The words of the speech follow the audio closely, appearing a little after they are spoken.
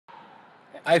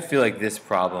I feel like this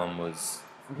problem was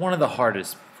one of the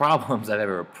hardest problems I've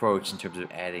ever approached in terms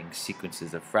of adding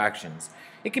sequences of fractions.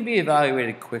 It can be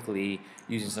evaluated quickly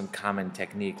using some common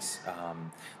techniques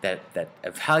that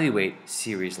evaluate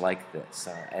series like this.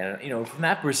 And from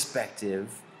that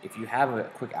perspective, if you have a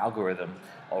quick algorithm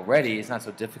already, it's not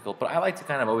so difficult. But I like to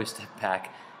kind of always step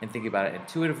back and think about it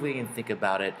intuitively and think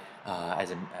about it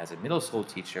as a middle school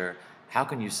teacher. How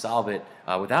can you solve it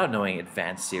without knowing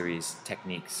advanced series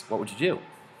techniques? What would you do?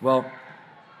 Well,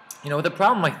 with a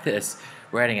problem like this,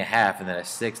 we're adding a half and then a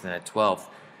sixth and a 12th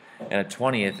and a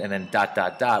 20th and then dot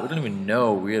dot dot. We don't even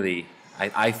know really,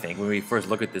 I think, when we first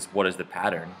look at this, what is the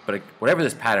pattern. But whatever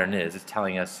this pattern is, it's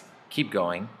telling us keep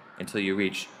going until you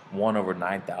reach 1 over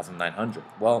 9,900.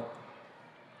 Well,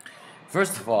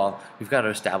 first of all, we've got to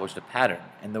establish the pattern.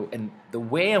 And the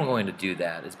way I'm going to do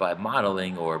that is by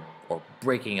modeling or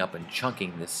breaking up and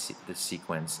chunking this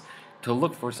sequence to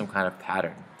look for some kind of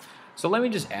pattern. So let me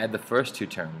just add the first two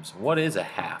terms. What is a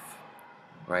half,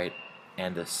 right,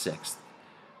 and a sixth?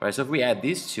 Right, so if we add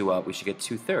these two up, we should get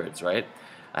 2/3, right?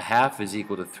 A half is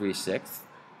equal to 3/6,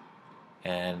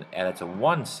 and add it to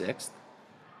 1/6,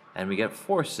 and we get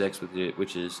 4/6,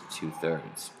 which is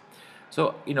 2/3.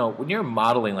 So, when you're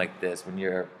modeling like this, when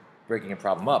you're breaking a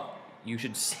problem up, you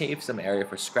should save some area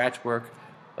for scratch work,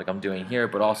 like I'm doing here,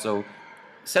 but also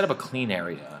set up a clean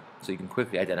area so you can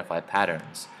quickly identify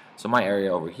patterns. So my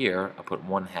area over here, I'll put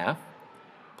 1/2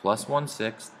 plus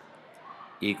 1/6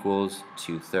 equals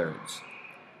 2/3.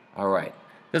 All right,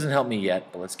 doesn't help me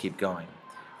yet, but let's keep going.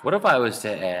 What if I was to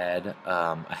add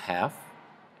a half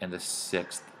and a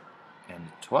sixth and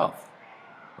a 12th?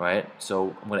 Right?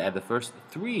 So I'm going to add the first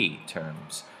three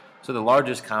terms. So the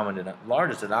largest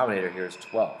denominator here is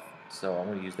 12. So I'm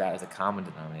going to use that as a common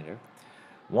denominator.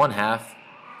 1/2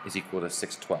 is equal to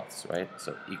 6/12, right?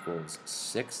 So equals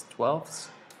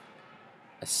 6/12.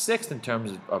 A sixth in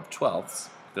terms of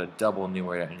twelfths, got a double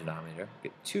numerator and denominator,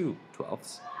 get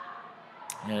 2/12,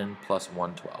 and plus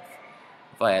 1/12.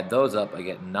 If I add those up, I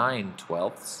get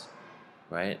 9/12,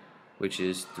 right? Which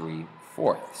is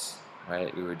 3/4,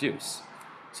 right? We reduce.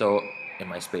 So in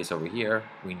my space over here,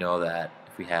 we know that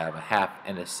if we have a half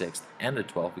and a sixth and a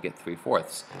 12th, we get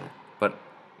 3/4. But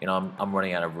I'm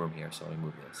running out of room here, so let me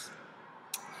move this.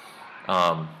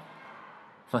 One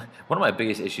of my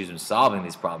biggest issues in solving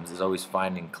these problems is always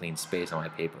finding clean space on my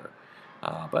paper,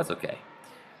 but that's okay.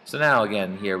 So now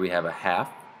again, here we have a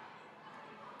half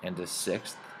and a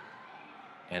sixth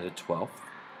and a 12th,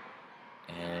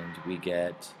 and we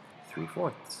get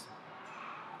 3/4.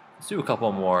 Let's do a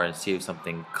couple more and see if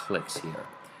something clicks here.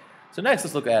 So next,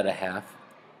 let's look at a half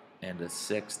and a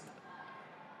sixth,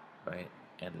 right,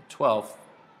 and a 12th,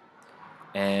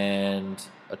 and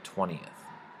a 20th.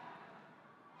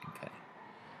 Okay.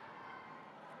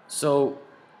 So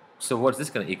what's this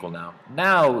going to equal now?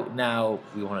 Now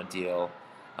we want to we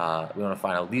want to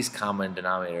find a least common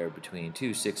denominator between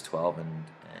 2, 6, 12, and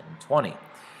 20.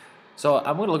 So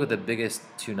I'm going to look at the biggest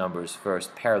two numbers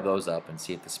first, pair those up, and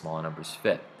see if the smaller numbers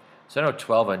fit. So I know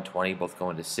 12 and 20 both go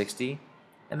into 60,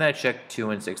 and then I check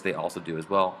 2 and 6, they also do as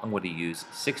well. I'm going to use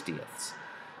 60ths.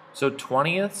 So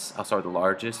 20ths, I'll start with the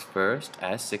largest first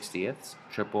as 60ths,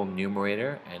 triple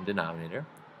numerator and denominator,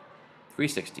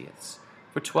 3/60ths.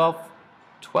 For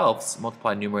 12ths,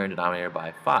 multiply numerator and denominator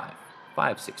by 5,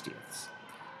 5/60ths.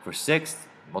 For sixth,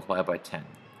 multiply it by 10,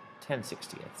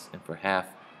 10/60ths. And for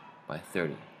half, by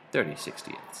 30,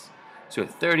 30/60ths. So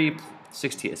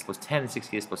 30/60ths plus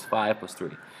 10/60ths plus 5 plus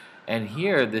 3. And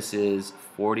here this is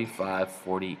 45,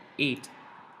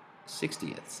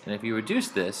 48/60ths. And if you reduce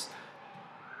this,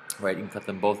 right, you can cut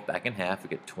them both back in half. We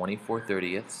get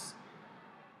 24/30ths.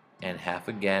 And half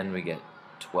again, we get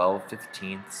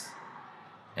 12/15ths.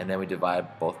 And then we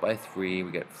divide both by 3,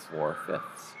 we get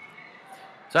 4/5ths.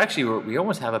 So actually, we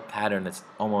almost have a pattern that's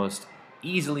almost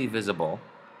easily visible.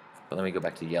 But let me go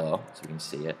back to yellow so we can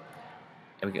see it.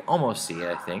 And we can almost see it,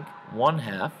 I think.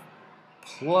 1/2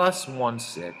 plus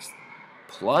 1/6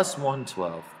 plus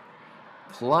 1/12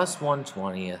 plus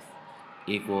 1/20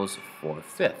 equals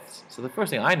 4/5. So the first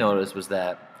thing I noticed was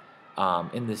that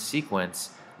in this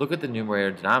sequence, look at the numerator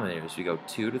and denominators. We go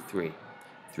 2 to 3,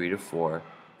 3 to 4,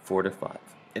 4 to 5.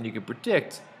 And you can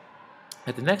predict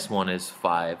that the next one is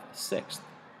 5/6,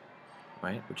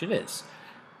 right? Which it is.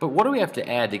 But what do we have to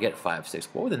add to get 5/6?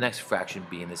 What would the next fraction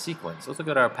be in the sequence? Let's look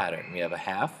at our pattern. We have a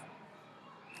half.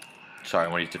 Sorry, I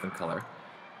want to use different color.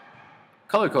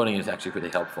 Color coding is actually really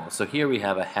helpful. So here we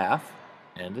have a half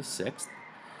and a sixth.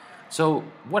 So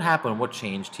what happened? What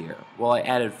changed here? Well, I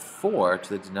added 4 to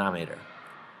the denominator.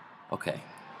 Okay,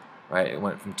 right? It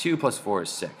went from 2 plus 4 is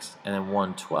 6, and then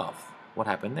 1/12. What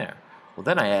happened there? Well,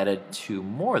 then I added 2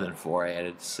 more than 4. I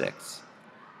added 6.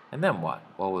 And then what?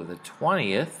 Well, with the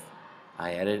 20th,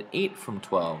 I added 8 from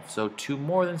 12. So 2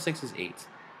 more than 6 is 8.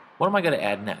 What am I going to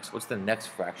add next? What's the next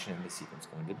fraction in the sequence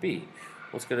going to be?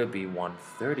 Well, it's going to be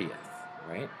 1/30th,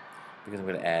 right? Because I'm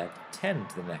going to add 10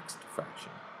 to the next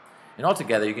fraction. And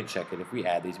altogether, you can check it. If we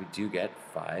add these, we do get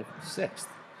 5/6.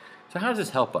 So how does this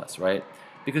help us, right?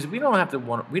 Because we don't want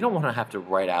to have to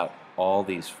write out all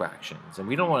these fractions, and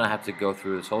we don't want to have to go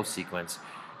through this whole sequence,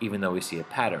 even though we see a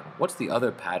pattern. What's the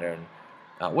other pattern?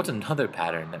 What's another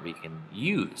pattern that we can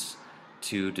use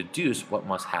to deduce what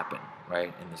must happen,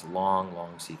 right, in this long,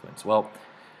 long sequence? Well,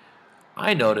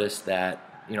 I noticed that,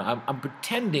 I'm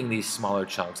pretending these smaller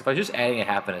chunks. If I was just adding a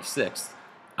half and a sixth,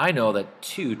 I know that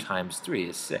 2 times 3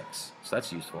 is 6, so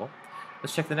that's useful.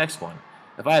 Let's check the next one.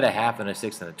 If I had a half and a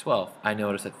sixth and a 12th, I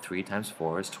notice that 3 times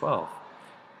 4 is 12.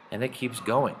 And it keeps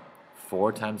going.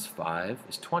 4 times 5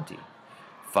 is 20.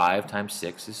 5 times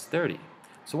 6 is 30.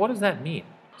 So what does that mean?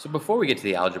 So before we get to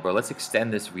the algebra, let's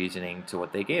extend this reasoning to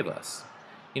what they gave us.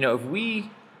 If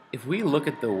we look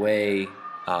at the way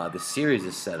the series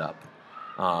is set up,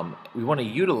 we want to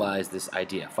utilize this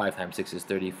idea. 5 times 6 is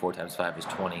 30, 4 times 5 is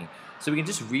 20. So we can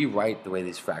just rewrite the way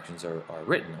these fractions are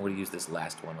written. I'm going to use this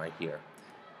last one right here.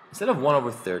 Instead of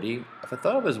 1/30, if I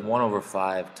thought of it as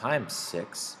 1/5 times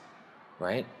 6,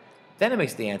 right, then it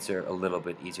makes the answer a little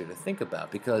bit easier to think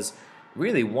about, because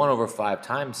really 1/5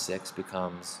 times 6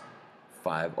 becomes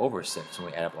 5/6 when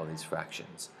we add up all these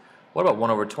fractions. What about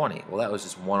 1/20? Well, that was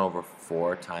just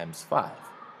 1/4 times 5,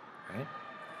 right?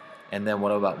 And then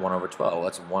what about 1/12? Well,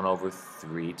 that's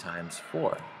 1/3 times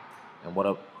 4. And what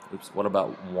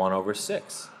about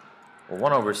 1/6? Well,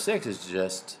 1/6 is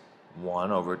just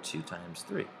 1/2 times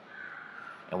 3.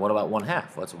 And what about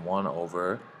 1/2? Well, that's 1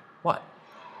 over what?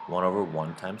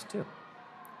 1/1 times 2.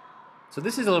 So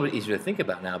this is a little bit easier to think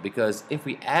about now, because if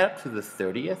we add up to the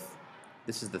 30th,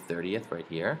 this is the 30th right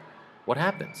here, what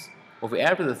happens? Well, if we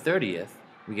add up to the 30th,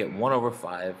 we get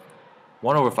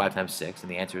 1/5 times 6,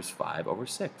 and the answer is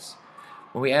 5/6.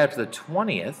 When we add up to the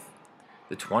 20th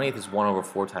is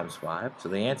 1/4 times 5, so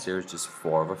the answer is just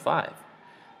 4/5.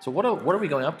 So what are we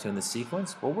going up to in the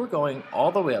sequence? Well, we're going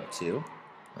all the way up to,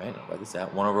 right, I'll write this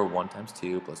out, 1/1 times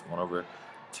 2 plus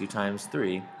 1/2 times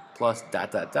 3 plus ...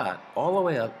 all the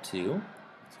way up to,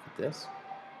 let's get this,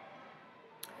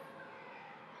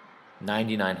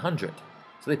 9,900.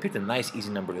 So they picked a nice,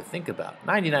 easy number to think about.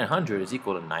 9,900 is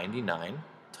equal to 99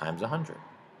 times 100.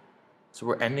 So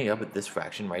we're ending up at this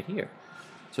fraction right here.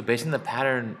 So based on the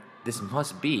pattern, this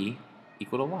must be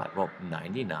equal to what? Well,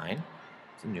 99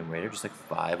 is the numerator, just like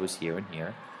 5 was here and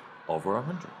here, over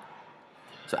 100.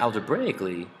 So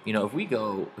algebraically,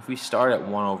 if we start at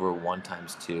 1/1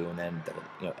 times 2 and then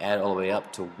add all the way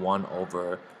up to 1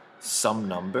 over some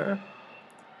number,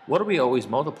 what are we always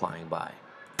multiplying by?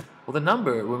 Well, the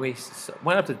number, when we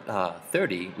went up to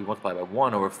 30, we multiplied by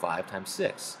 1/5 times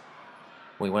 6.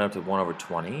 When we went up to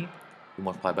 1/20, we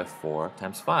multiplied by 4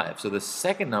 times 5. So the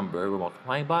second number we're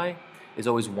multiplying by is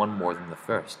always 1 more than the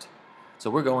first. So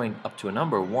we're going up to a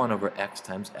number 1 over x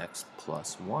times x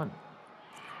plus 1.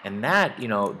 And that,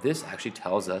 this actually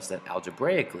tells us that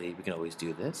algebraically we can always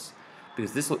do this,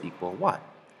 because this will equal what?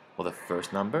 Well, the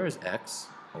first number is x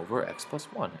over x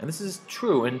plus 1. And this is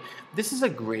true, and this is a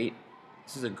great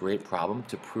problem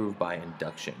to prove by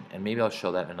induction. And maybe I'll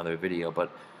show that in another video, but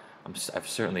I've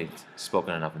certainly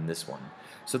spoken enough in this one.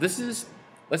 So let's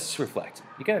just reflect.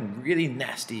 You got a really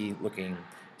nasty looking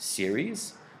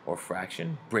series or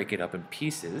fraction, break it up in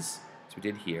pieces, as we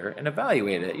did here, and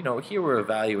evaluate it. Here we're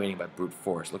evaluating by brute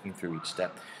force, looking through each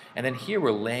step. And then here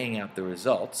we're laying out the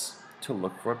results to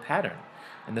look for a pattern.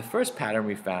 And the first pattern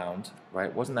we found,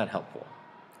 right, wasn't that helpful.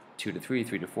 2 to 3,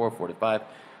 3 to 4, 4 to 5.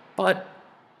 But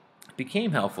it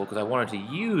became helpful because I wanted to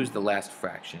use the last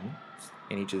fraction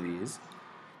in each of these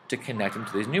to connect them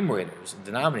to these numerators and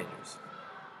denominators.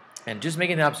 And just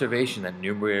making the observation that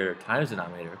numerator times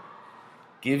denominator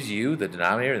gives you the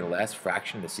denominator in the last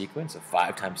fraction of the sequence of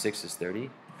 5 times 6 is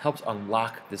 30 helps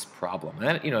unlock this problem. And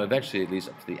that, eventually it leads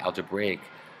up to the algebraic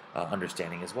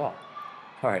understanding as well.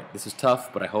 All right, this is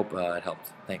tough, but I hope it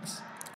helped. Thanks.